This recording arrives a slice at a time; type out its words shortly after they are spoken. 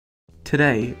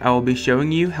Today, I will be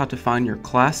showing you how to find your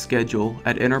class schedule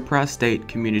at Enterprise State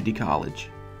Community College.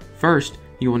 First,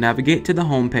 you will navigate to the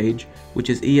home page, which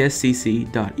is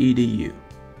escc.edu.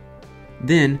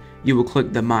 Then, you will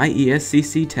click the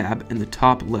MyESCC tab in the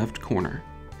top left corner.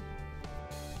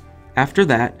 After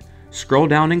that, scroll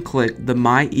down and click the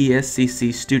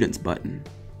MyESCC Students button.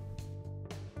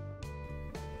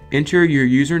 Enter your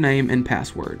username and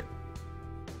password.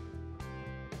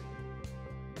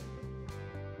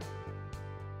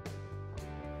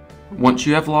 Once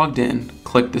you have logged in,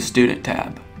 click the Student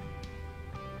tab.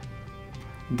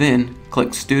 Then,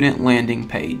 click Student Landing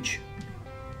Page.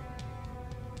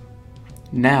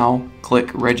 Now,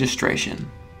 click Registration.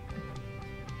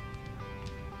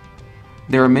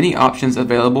 There are many options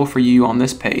available for you on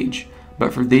this page,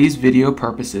 but for these video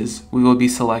purposes, we will be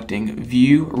selecting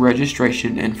View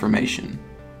Registration Information.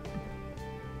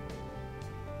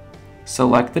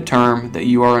 Select the term that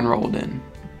you are enrolled in.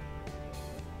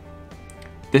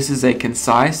 This is a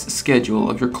concise schedule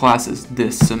of your classes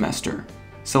this semester.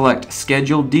 Select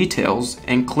Schedule Details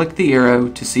and click the arrow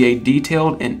to see a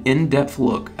detailed and in-depth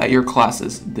look at your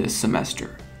classes this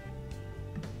semester.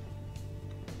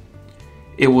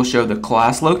 It will show the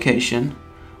class location,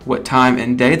 what time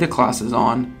and day the class is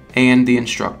on, and the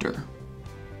instructor.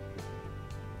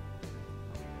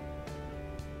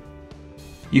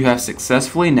 You have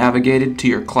successfully navigated to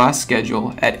your class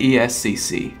schedule at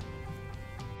ESCC.